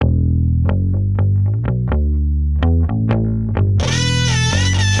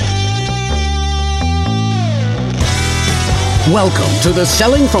Welcome to the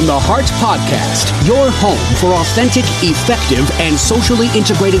Selling from the Heart podcast, your home for authentic, effective, and socially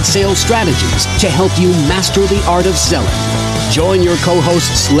integrated sales strategies to help you master the art of selling. Join your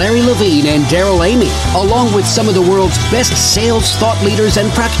co-hosts Larry Levine and Daryl Amy, along with some of the world's best sales thought leaders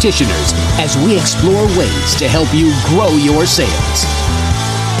and practitioners, as we explore ways to help you grow your sales.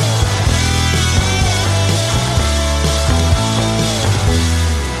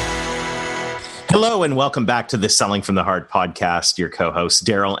 Hello and welcome back to the Selling from the Heart podcast. Your co-host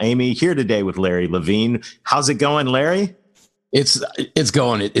Daryl Amy here today with Larry Levine. How's it going, Larry? It's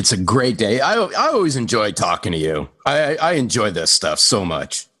going. It's a great day. I always enjoy talking to you. I enjoy this stuff so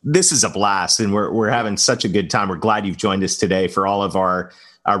much. This is a blast, and we're having such a good time. We're glad you've joined us today. For all of our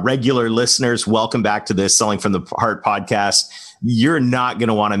regular listeners, welcome back to this Selling from the Heart podcast. You're not going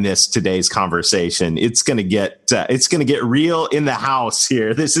to want to miss today's conversation. It's going to get real in the house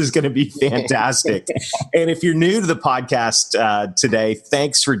here. This is going to be fantastic. And if you're new to the podcast today,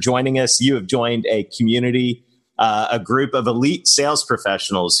 thanks for joining us. You have joined a community, a group of elite sales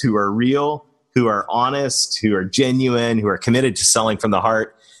professionals who are real, who are honest, who are genuine, who are committed to selling from the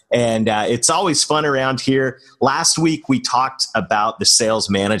heart. And it's always fun around here. Last week, we talked about the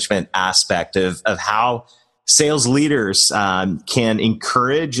sales management aspect of how sales leaders can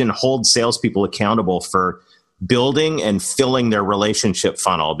encourage and hold salespeople accountable for building and filling their relationship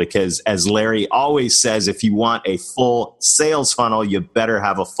funnel. Because as Larry always says, if you want a full sales funnel, you better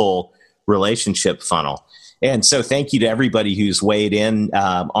have a full relationship funnel. And so thank you to everybody who's weighed in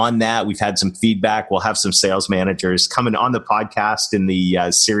on that. We've had some feedback. We'll have some sales managers coming on the podcast in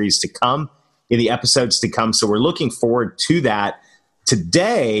the series to come, in the episodes to come. So we're looking forward to that.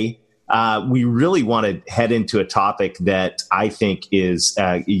 Today, we really want to head into a topic that I think is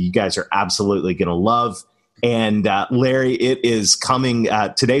you guys are absolutely going to love. And Larry, it is coming.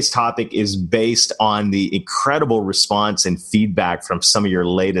 Today's topic is based on the incredible response and feedback from some of your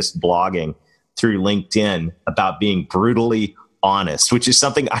latest blogging through LinkedIn about being brutally honest, which is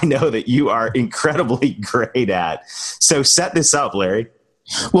something I know that you are incredibly great at. So set this up, Larry.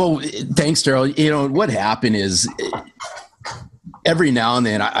 Well, thanks, Daryl. You know, what happened is every now and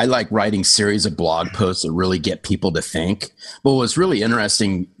then I like writing series of blog posts that really get people to think. But what's really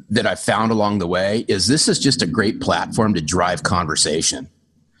interesting that I found along the way is this is just a great platform to drive conversation.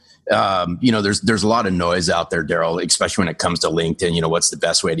 There's a lot of noise out there, Daryl, especially when it comes to LinkedIn. You know, what's the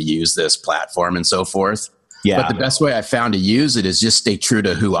best way to use this platform and so forth. Yeah. But the best way I found to use it is just stay true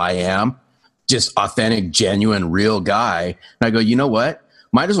to who I am, just authentic, genuine, real guy. And I go, you know what?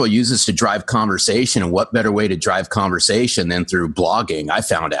 Might as well use this to drive conversation. And what better way to drive conversation than through blogging, I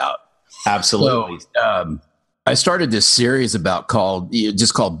found out. Absolutely. So, I started this series called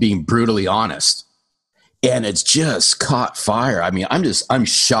Being Brutally Honest. And it's just caught fire. I mean, I'm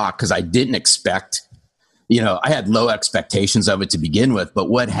shocked because I didn't expect, I had low expectations of it to begin with. But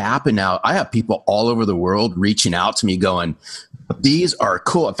what happened now, I have people all over the world reaching out to me going, these are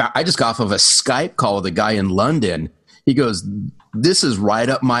cool. In fact, I just got off of a Skype call with a guy in London. He goes, this is right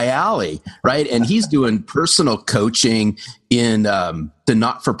up my alley, right? And he's doing personal coaching in the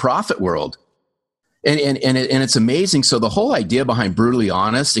not-for-profit world. And it's amazing. So the whole idea behind Brutally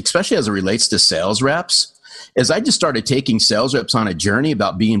Honest, especially as it relates to sales reps, is I just started taking sales reps on a journey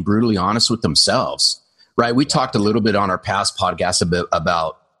about being brutally honest with themselves, right? We talked a little bit on our past podcast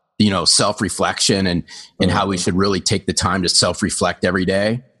about self-reflection and how we should really take the time to self-reflect every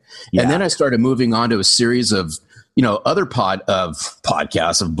day. Yeah. And then I started moving on to a series of other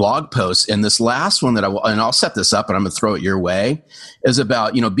podcasts, of blog posts. And this last one I'll set this up and I'm going to throw it your way, is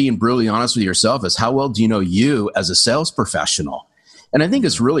about, being brutally honest with yourself. Is how well do you know you as a sales professional? And I think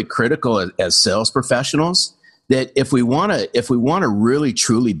it's really critical as sales professionals that if we want to really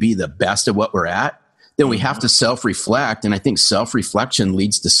truly be the best at what we're at, then we have to self-reflect. And I think self-reflection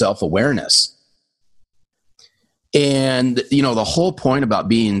leads to self-awareness. And, the whole point about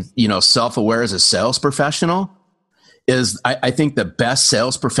being, self-aware as a sales professional is I think the best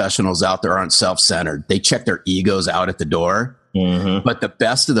sales professionals out there aren't self-centered. They check their egos out at the door. Mm-hmm. But the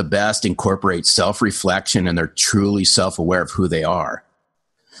best of the best incorporate self-reflection, and they're truly self-aware of who they are.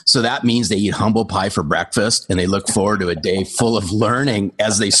 So that means they eat humble pie for breakfast, and they look forward to a day full of learning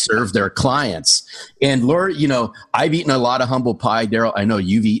as they serve their clients. And Laura, I've eaten a lot of humble pie. Daryl, I know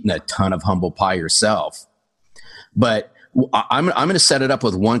you've eaten a ton of humble pie yourself. But I'm going to set it up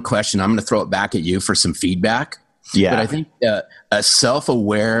with one question. I'm going to throw it back at you for some feedback. Yeah. But I think a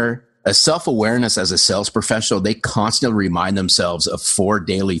self-awareness as a sales professional, they constantly remind themselves of 4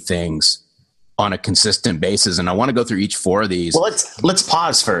 daily things on a consistent basis. And I want to go through each 4 of these. Well, let's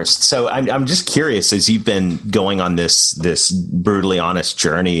pause first. So I'm just curious, as you've been going on this brutally honest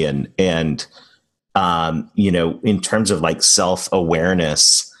journey and in terms of like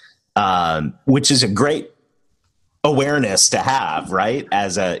self-awareness, which is a great awareness to have, right?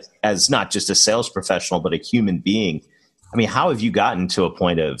 As not just a sales professional, but a human being. I mean, how have you gotten to a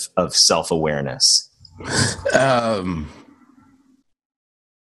point of self-awareness?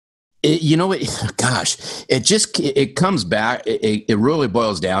 It comes back. It really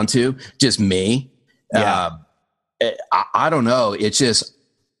boils down to just me. Yeah. I don't know. It's just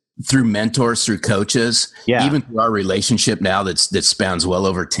through mentors, through coaches, even through our relationship now that spans well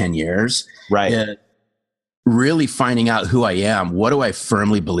over 10 years. Right. Really finding out who I am. What do I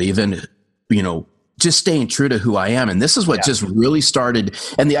firmly believe in? Just staying true to who I am. And this is what just really started.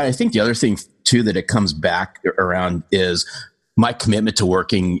 And I think the other thing too, that it comes back around is my commitment to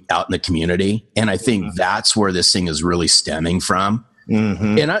working out in the community. And I think that's where this thing is really stemming from.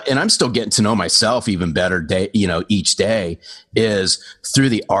 Mm-hmm. And I'm still getting to know myself even better each day is through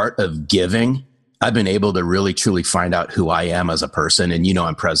the art of giving. I've been able to really truly find out who I am as a person. And,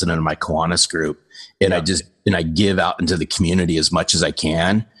 I'm president of my Kiwanis group, and I give out into the community as much as I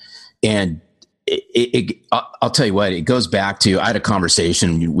can. And I'll tell you what, it goes back to, I had a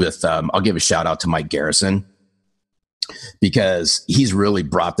conversation with, I'll give a shout out to Mike Garrison, because he's really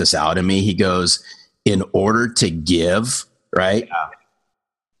brought this out in me. He goes, in order to give, right? Yeah.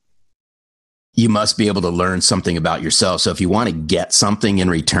 You must be able to learn something about yourself. So if you want to get something in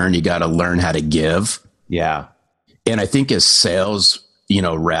return, you got to learn how to give. Yeah. And I think as sales,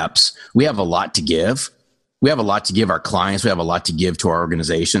 reps, we have a lot to give. We have a lot to give our clients. We have a lot to give to our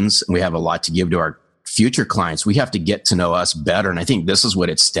organizations. And we have a lot to give to our future clients. We have to get to know us better. And I think this is what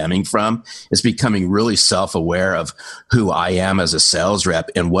it's stemming from. It's becoming really self-aware of who I am as a sales rep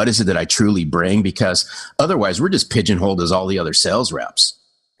and what is it that I truly bring, because otherwise we're just pigeonholed as all the other sales reps.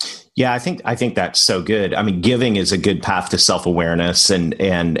 Yeah, I think that's so good. I mean, giving is a good path to self-awareness,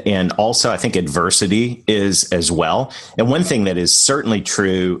 and also I think adversity is as well. And one thing that is certainly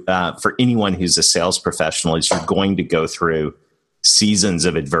true for anyone who's a sales professional is you're going to go through seasons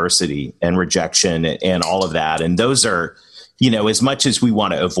of adversity and rejection and all of that. And those are, as much as we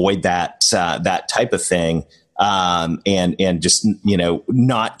want to avoid that type of thing, and just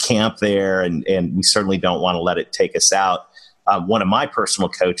not camp there, and we certainly don't want to let it take us out. One of my personal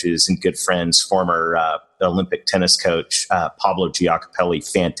coaches and good friends, former Olympic tennis coach, Pablo Giacopelli,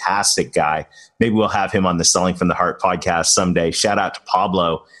 fantastic guy. Maybe we'll have him on the Selling from the Heart podcast someday. Shout out to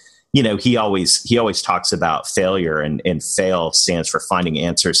Pablo. He always talks about failure, and fail stands for finding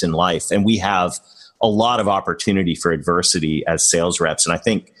answers in life. And we have a lot of opportunity for adversity as sales reps. And I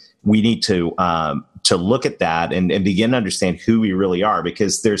think we need to look at that and begin to understand who we really are,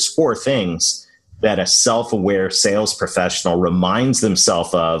 because there's 4 things that a self-aware sales professional reminds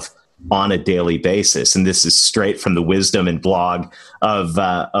themselves of on a daily basis. And this is straight from the wisdom and blog of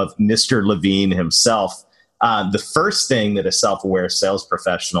Mr. Levine himself. The first thing that a self-aware sales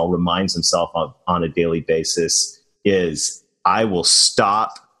professional reminds himself of on a daily basis is, I will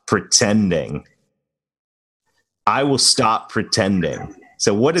stop pretending. I will stop pretending.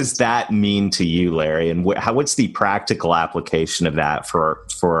 So what does that mean to you, Larry? And what's the practical application of that for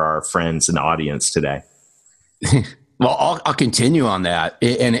our friends and audience today? Well, I'll continue on that.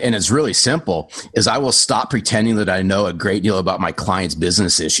 And it's really simple, is I will stop pretending that I know a great deal about my clients'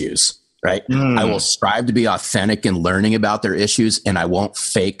 business issues, right? I will strive to be authentic in learning about their issues, and I won't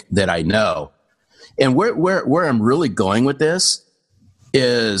fake that I know. And where I'm really going with this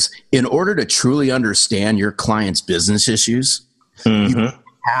is, in order to truly understand your client's business issues, you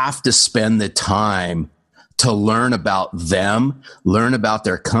have to spend the time to learn about them, learn about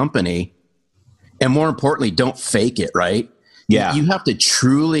their company, and more importantly, don't fake it, right? Yeah. You have to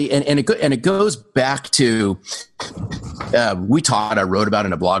truly, and it goes back to, I wrote about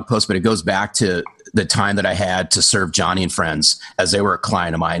in a blog post, but it goes back to the time that I had to serve Johnny and Friends as they were a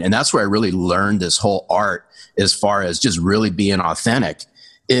client of mine. And that's where I really learned this whole art, as far as just really being authentic,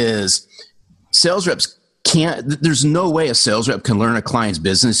 is sales reps there's no way a sales rep can learn a client's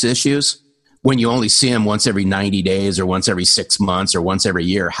business issues when you only see them once every 90 days or once every 6 months or once every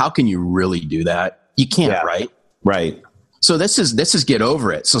year. How can you really do that? You can't, right? Right. So this is get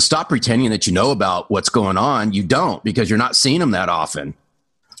over it. So stop pretending that you know about what's going on. You don't, because you're not seeing them that often.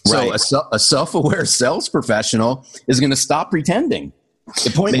 Right. So a self-aware sales professional is going to stop pretending.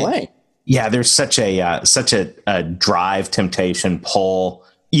 Point blank. Yeah, there's such a drive, temptation, pull,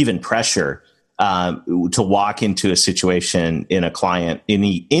 even pressure to walk into a situation in a client,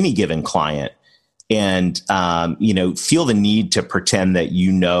 any given client, and feel the need to pretend that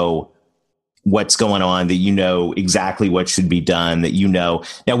you know what's going on, that you know exactly what should be done, that you know.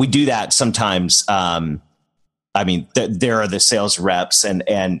 Now we do that sometimes I mean, there are the sales reps, and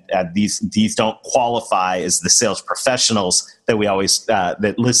these don't qualify as the sales professionals that we always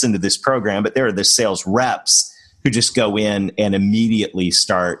that listen to this program, but there are the sales reps who just go in and immediately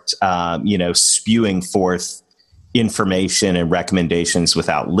start, spewing forth information and recommendations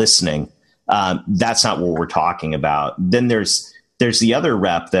without listening. That's not what we're talking about. Then there's the other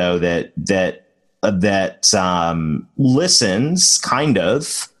rep though that listens, kind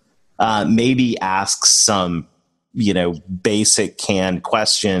of, maybe asks some basic canned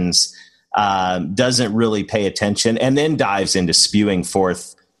questions, doesn't really pay attention, and then dives into spewing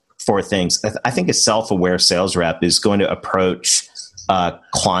forth things. I think a self-aware sales rep is going to approach a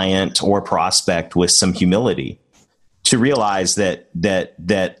client or prospect with some humility to realize that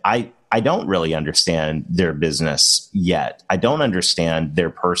I don't really understand their business yet. I don't understand their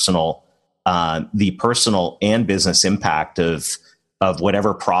the personal and business impact of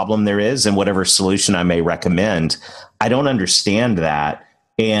whatever problem there is and whatever solution I may recommend. I don't understand that.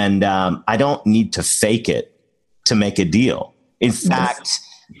 And I don't need to fake it to make a deal. In fact,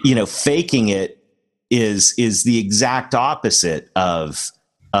 faking it is the exact opposite of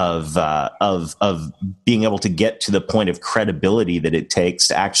being able to get to the point of credibility that it takes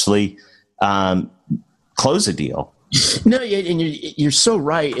to actually close a deal. No, and you're so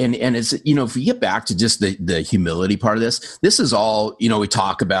right. And it's, if we get back to just the humility part of this is all, we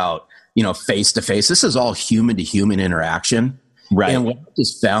talk about, face to face. This is all human to human interaction. Right. And what I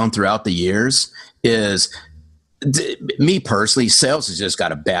just found throughout the years is, me personally, sales has just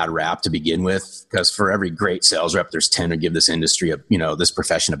got a bad rap to begin with, because for every great sales rep, there's 10 who give this industry this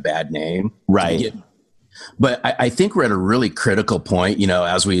profession a bad name. Right. But I think we're at a really critical point,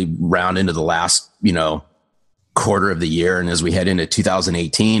 as we round into the last, quarter of the year, and as we head into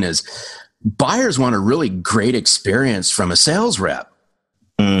 2018, is buyers want a really great experience from a sales rep.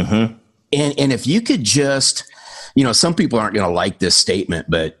 Mm-hmm. And if you could just, some people aren't going to like this statement,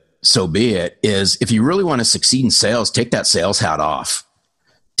 but so be it, is if you really want to succeed in sales, take that sales hat off.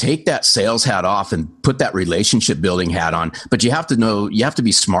 Take that sales hat off and put that relationship building hat on. But you have to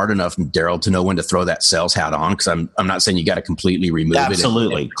be smart enough, Daryl, to know when to throw that sales hat on, because I'm not saying you got to completely remove it.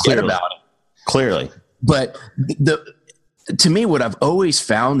 Absolutely. Clearly. About it. Clearly. But to me, what I've always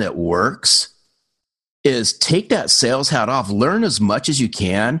found that works is take that sales hat off, learn as much as you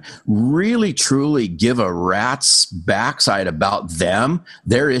can, really, truly give a rat's backside about them,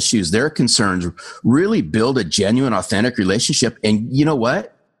 their issues, their concerns, really build a genuine, authentic relationship. And you know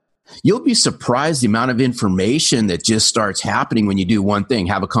what? You'll be surprised the amount of information that just starts happening when you do one thing,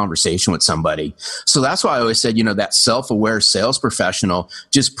 have a conversation with somebody. So that's why I always said, that self-aware sales professional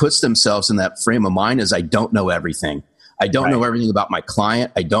just puts themselves in that frame of mind as, I don't know everything. I don't know everything about my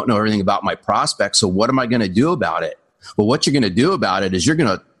client. I don't know everything about my prospect. So what am I going to do about it? Well, what you're going to do about it is you're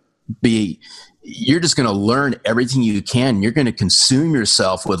just going to learn everything you can. You're going to consume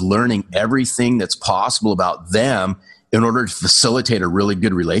yourself with learning everything that's possible about them in order to facilitate a really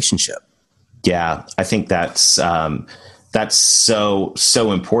good relationship. Yeah, I think that's so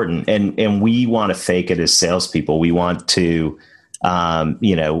important. And we want to fake it as salespeople. We want to,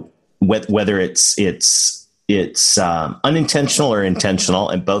 whether it's unintentional or intentional,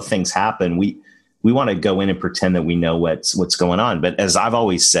 and both things happen. We want to go in and pretend that we know what's going on. But as I've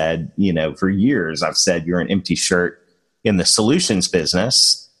always said, for years, I've said you're an empty shirt in the solutions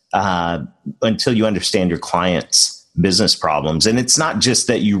business until you understand your client's business problems. And it's not just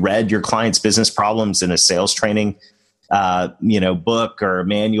that you read your client's business problems in a sales training, book or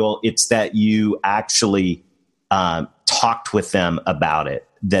manual. It's that you actually talked with them about it,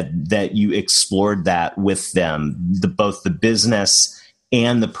 that you explored that with them, both the business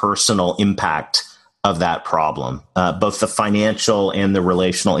and the personal impact of that problem, both the financial and the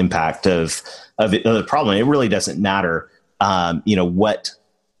relational impact of the problem. It really doesn't matter, what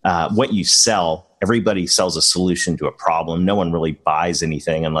you sell. Everybody sells a solution to a problem. No one really buys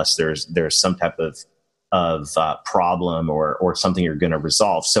anything unless there's some type of problem or something you're going to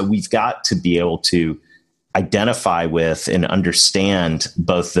resolve. So we've got to be able to identify with and understand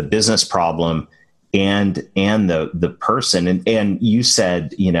both the business problem and the person. And you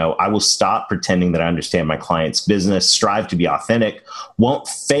said, I will stop pretending that I understand my client's business, strive to be authentic, won't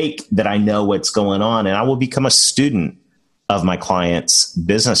fake that I know what's going on, and I will become a student of my client's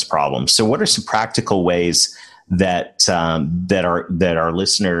business problems. So what are some practical ways that our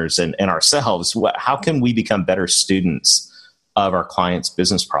listeners and ourselves, how can we become better students of our clients'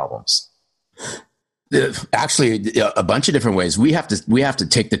 business problems? Actually, a bunch of different ways. We have to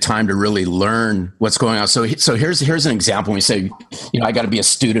take the time to really learn what's going on. So here's an example. When we say, I got to be a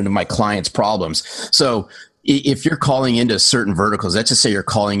student of my client's problems. So if you're calling into certain verticals, let's just say you're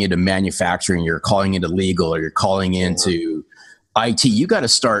calling into manufacturing, you're calling into legal, or you're calling into IT, you got to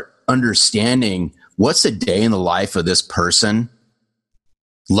start understanding what's the day in the life of this person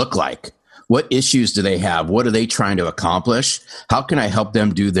look like? What issues do they have? What are they trying to accomplish? How can I help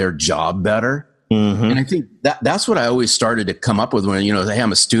them do their job better? Mm-hmm. And I think that's what I always started to come up with when, hey,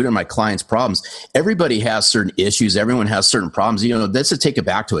 I'm a student of my client's problems. Everybody has certain issues. Everyone has certain problems. Let's just take it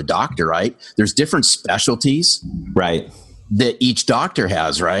back to a doctor, right? There's different specialties, right, that each doctor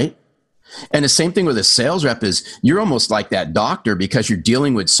has, right? And the same thing with a sales rep is you're almost like that doctor because you're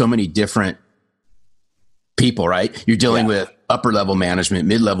dealing with so many different people, right? You're dealing with upper level management,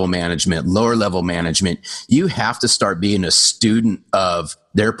 mid-level management, lower level management. You have to start being a student of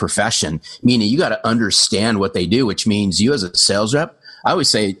their profession, meaning you got to understand what they do, which means you as a sales rep, I always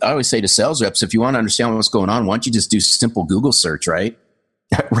say to sales reps, if you want to understand what's going on, why don't you just do simple Google search, right?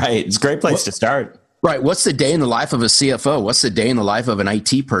 Right. It's a great place to start. Right. What's the day in the life of a CFO? What's the day in the life of an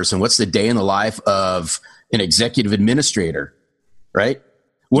IT person? What's the day in the life of an executive administrator? Right.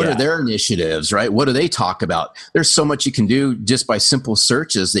 What are their initiatives, right? What do they talk about? There's so much you can do just by simple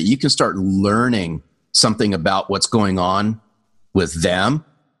searches that you can start learning something about what's going on with them,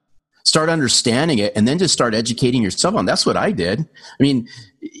 start understanding it, and then just start educating yourself on. That's what I did. I mean,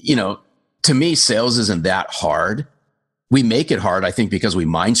 to me, sales isn't that hard. We make it hard, I think, because we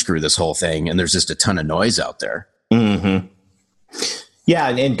mind screw this whole thing, and there's just a ton of noise out there. Mm-hmm. Yeah,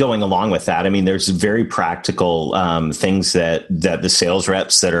 and going along with that, I mean, there's very practical things that the sales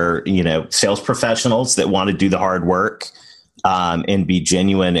reps that are, sales professionals that want to do the hard work and be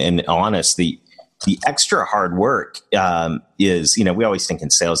genuine and honest. The extra hard work is, we always think in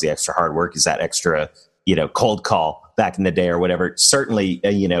sales, the extra hard work is that extra, cold call back in the day or whatever. Certainly,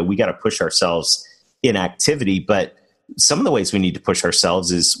 we got to push ourselves in activity, but some of the ways we need to push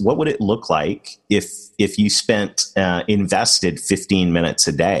ourselves is what would it look like if you spent invested 15 minutes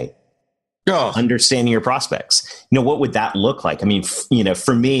a day understanding your prospects? What would that look like? I mean,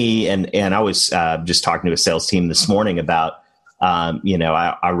 for me, and I was just talking to a sales team this morning about,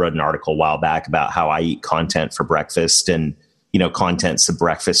 I wrote an article a while back about how I eat content for breakfast, and, content's the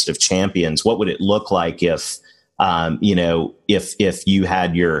breakfast of champions. What would it look like if you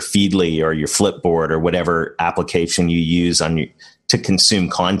had your Feedly or your Flipboard or whatever application you use to consume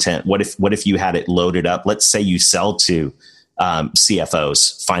content? What if you had it loaded up? Let's say you sell to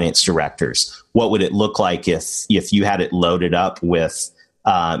CFOs, finance directors. What would it look like if you had it loaded up with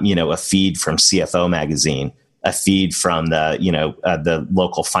a feed from CFO Magazine, a feed from the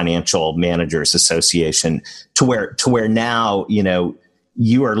local Financial Managers Association, to where now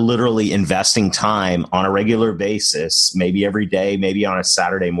you are literally investing time on a regular basis, maybe every day, maybe on a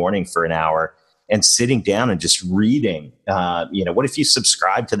Saturday morning for an hour, and sitting down and just reading. What if you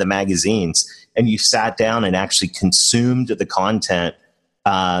subscribed to the magazines and you sat down and actually consumed the content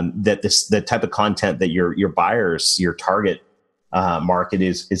the type of content that your buyers, your target market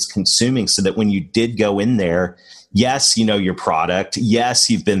is consuming, so that when you did go in there, yes, your product, yes,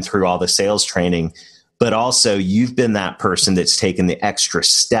 you've been through all the sales training, but also you've been that person that's taken the extra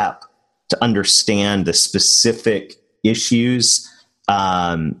step to understand the specific issues,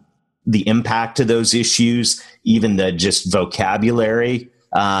 the impact of those issues, even the just vocabulary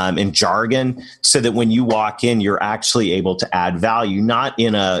and jargon, so that when you walk in, you're actually able to add value, not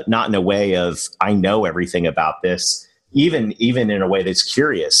in a way of, I know everything about this, even in a way that's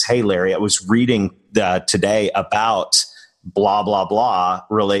curious. Hey, Larry, I was reading today about blah, blah, blah,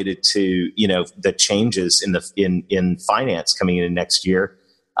 related to, the changes in finance coming in next year.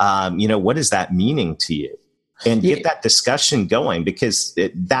 What is that meaning to you? And get that discussion going, because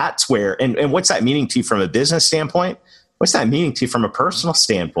that's where, and what's that meaning to you from a business standpoint? What's that meaning to you from a personal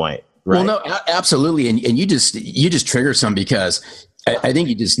standpoint? Right? Well, no, absolutely. And you just trigger some, because I think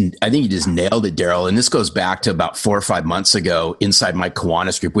you just nailed it, Daryl. And this goes back to about 4 or 5 months ago. Inside my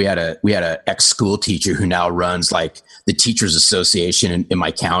Kiwanis group, we had a ex-school teacher who now runs like the Teachers Association in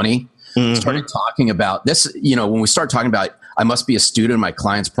my county. Mm-hmm. Started talking about this. When we start talking about, I must be a student of my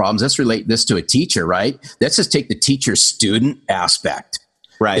client's problems, let's relate this to a teacher, right? Let's just take the teacher-student aspect.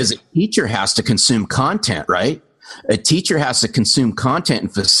 Right. Because a teacher has to consume content, right? A teacher has to consume content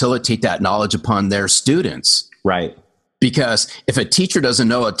and facilitate that knowledge upon their students. Right. Because if a teacher doesn't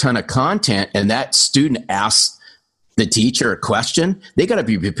know a ton of content and that student asks the teacher a question, they got to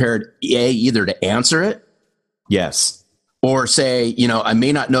be prepared, either to answer it. Yes. Or say, I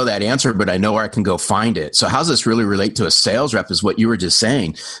may not know that answer, but I know where I can go find it. So how does this really relate to a sales rep is what you were just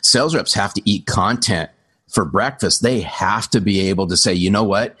saying. Sales reps have to eat content for breakfast. They have to be able to say, you know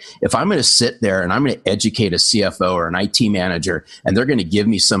what, if I'm going to sit there and I'm going to educate a CFO or an IT manager, and they're going to give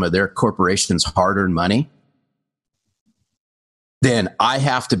me some of their corporation's hard-earned money, then I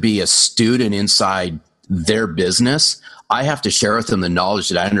have to be a student inside their business. I have to share with them the knowledge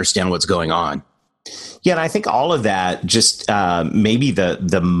that I understand what's going on. Yeah, and I think all of that, just maybe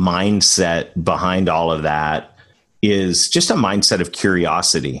the mindset behind all of that is just a mindset of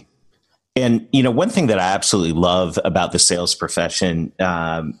curiosity. And, you know, one thing that I absolutely love about the sales profession,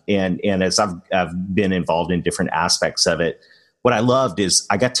 and as I've been involved in different aspects of it, what I loved is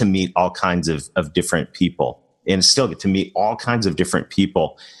I got to meet all kinds of different people, and still get to meet all kinds of different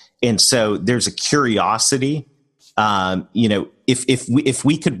people. And so there's a curiosity. You know, if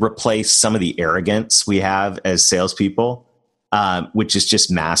we could replace some of the arrogance we have as salespeople, which is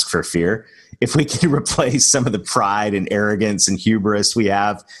just mask for fear, if we could replace some of the pride and arrogance and hubris we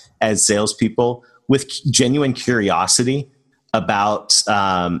have as salespeople with genuine curiosity about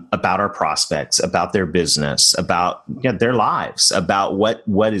our prospects, about their business, about their lives, about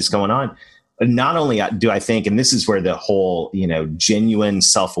what is going on. Not only do I think, and this is where the whole genuine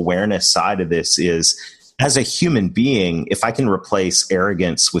self-awareness side of this is, as a human being, if I can replace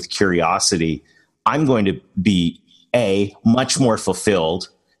arrogance with curiosity, I'm going to be A, much more fulfilled,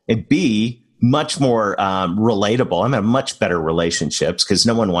 and B, much more relatable. I'm in much better relationships because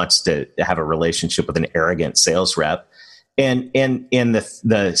no one wants to have a relationship with an arrogant sales rep. And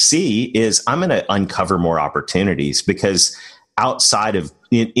the C is I'm going to uncover more opportunities because inside of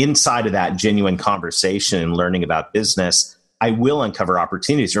that genuine conversation and learning about business, I will uncover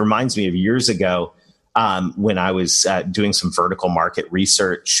opportunities. It reminds me of years ago when I was doing some vertical market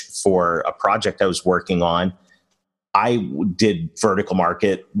research for a project I was working on. I did vertical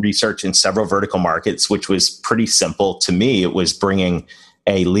market research in several vertical markets, which was pretty simple to me. It was bringing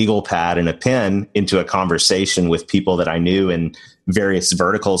a legal pad and a pen into a conversation with people that I knew in various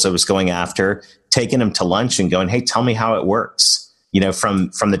verticals I was going after, taking them to lunch and going, hey, tell me how it works. From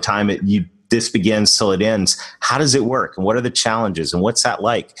the time this begins till it ends, how does it work? And what are the challenges? And what's that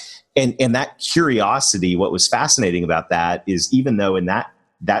like? And that curiosity, what was fascinating about that is even though in that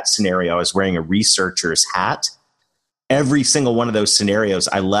scenario I was wearing a researcher's hat, every single one of those scenarios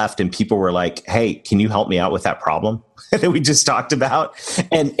I left and people were like, hey, can you help me out with that problem that we just talked about?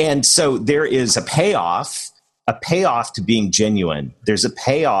 And so there is a payoff to being genuine. There's a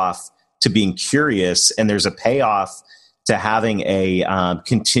payoff to being curious, and there's a payoff to having a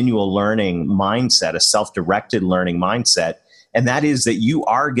continual learning mindset, a self-directed learning mindset. And that is that you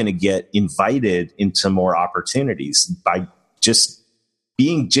are going to get invited into more opportunities by just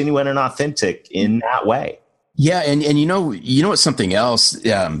being genuine and authentic in that way. Yeah, and you know what's something else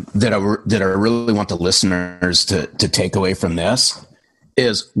that I really want the listeners to take away from this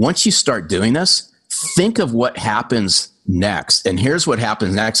is once you start doing this, think of what happens next. And here's what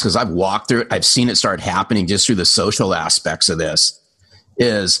happens next, because I've walked through it, I've seen it start happening just through the social aspects of this,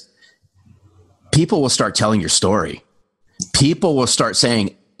 is people will start telling your story. People will start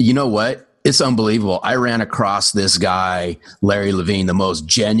saying, you know what? It's unbelievable. I ran across this guy, Larry Levine, the most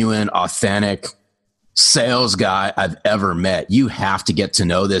genuine, authentic sales guy I've ever met. You have to get to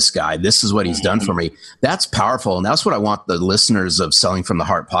know this guy. This is what he's done for me. That's powerful. And that's what I want the listeners of Selling from the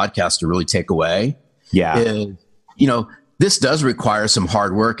Heart podcast to really take away. Yeah. Is, this does require some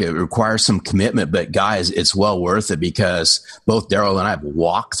hard work. It requires some commitment, but guys, it's well worth it because both Daryl and I have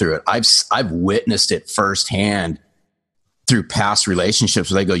walked through it. I've witnessed it firsthand through past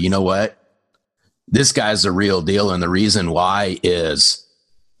relationships where they go, you know what? This guy's the real deal. And the reason why is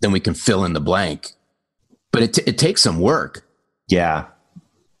then we can fill in the blank. But it takes some work. Yeah.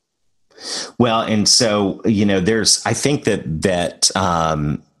 Well, and so, I think that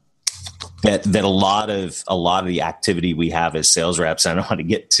a lot of the activity we have as sales reps, I don't want to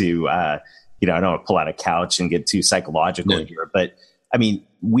get too, I don't want to pull out a couch and get too psychological here, but I mean,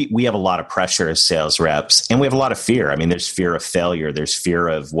 we have a lot of pressure as sales reps and we have a lot of fear. I mean, there's fear of failure. There's fear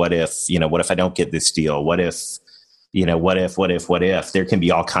of what if I don't get this deal? What if there can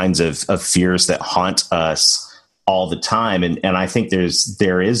be all kinds of fears that haunt us all the time. And I think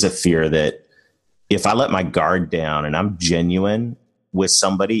there is a fear that if I let my guard down and I'm genuine with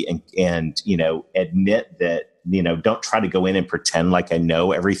somebody and admit that, don't try to go in and pretend like I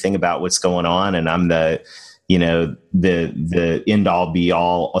know everything about what's going on. And I'm the end all be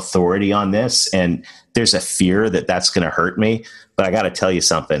all authority on this. And there's a fear that that's going to hurt me. But I got to tell you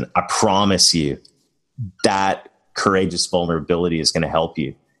something. I promise you that courageous vulnerability is going to help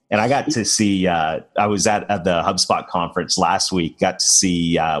you. And I got to see, I was at the HubSpot conference last week, got to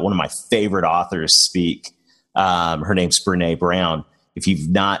see one of my favorite authors speak. Her name's Brené Brown. If you've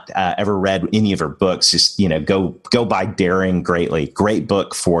not ever read any of her books, just, go buy Daring Greatly. Great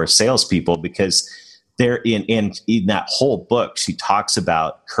book for salespeople because there in that whole book, she talks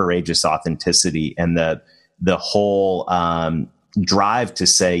about courageous authenticity and the whole drive to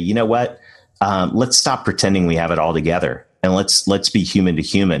say, you know what, let's stop pretending we have it all together, and let's be human to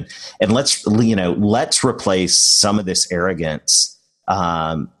human, and let's replace some of this arrogance,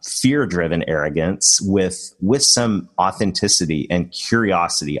 fear-driven arrogance with some authenticity and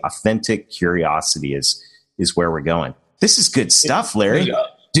curiosity. Authentic curiosity is where we're going. This is good stuff, Larry.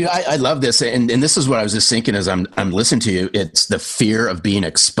 Dude, I love this. And this is what I was just thinking as I'm listening to you. It's the fear of being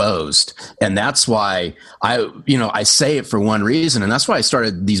exposed. And that's why I say it for one reason. And that's why I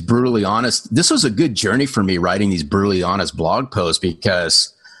started these brutally honest. This was a good journey for me, writing these brutally honest blog posts,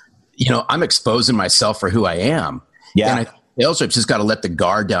 because, I'm exposing myself for who I am. Yeah. And sales reps just got to let the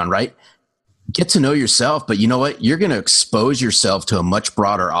guard down, right? Get to know yourself. But you know what? You're going to expose yourself to a much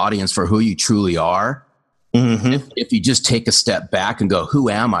broader audience for who you truly are. Mm-hmm. If you just take a step back and go, who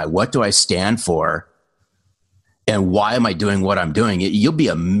am I? What do I stand for? And why am I doing what I'm doing? You'll be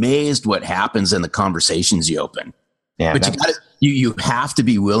amazed what happens in the conversations you open. Yeah, but you have to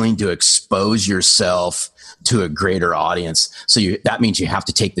be willing to expose yourself to a greater audience. So that means you have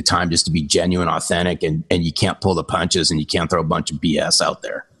to take the time just to be genuine, authentic, and you can't pull the punches, and you can't throw a bunch of BS out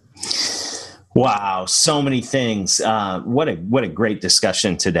there. Wow, so many things. What a great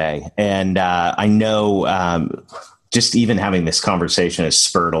discussion today. And I know just even having this conversation has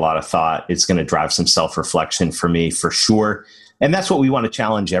spurred a lot of thought. It's going to drive some self-reflection for me, for sure. And that's what we want to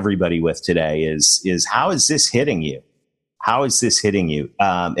challenge everybody with today is how is this hitting you? How is this hitting you?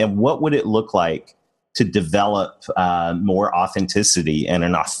 And what would it look like to develop more authenticity and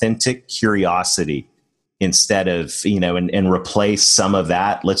an authentic curiosity instead of, and replace some of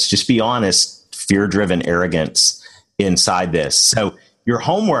that, let's just be honest, fear-driven arrogance inside this. So your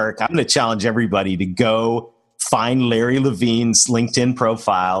homework, I'm going to challenge everybody to go find Larry Levine's LinkedIn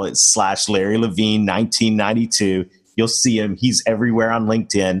profile. It's /Larry Levine 1992. You'll see him. He's everywhere on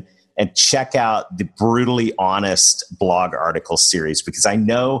LinkedIn. And check out the Brutally Honest blog article series, because I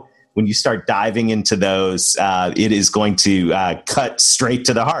know when you start diving into those, it is going to cut straight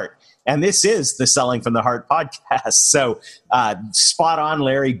to the heart. And this is the Selling from the Heart podcast. So spot on,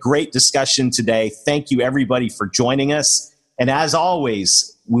 Larry. Great discussion today. Thank you, everybody, for joining us. And as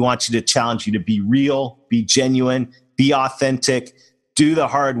always, we want you to challenge you to be real, be genuine, be authentic, do the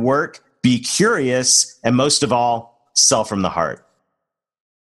hard work, be curious, and most of all, sell from the heart.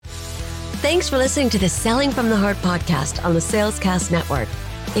 Thanks for listening to the Selling from the Heart podcast on the Salescast Network.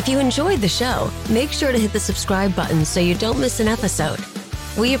 If you enjoyed the show, make sure to hit the subscribe button so you don't miss an episode.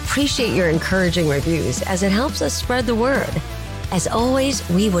 We appreciate your encouraging reviews as it helps us spread the word. As always,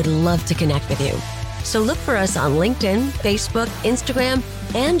 we would love to connect with you. So look for us on LinkedIn, Facebook, Instagram,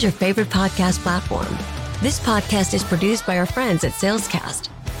 and your favorite podcast platform. This podcast is produced by our friends at Salescast.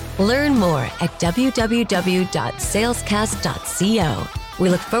 Learn more at www.salescast.co. We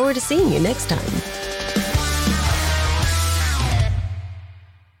look forward to seeing you next time.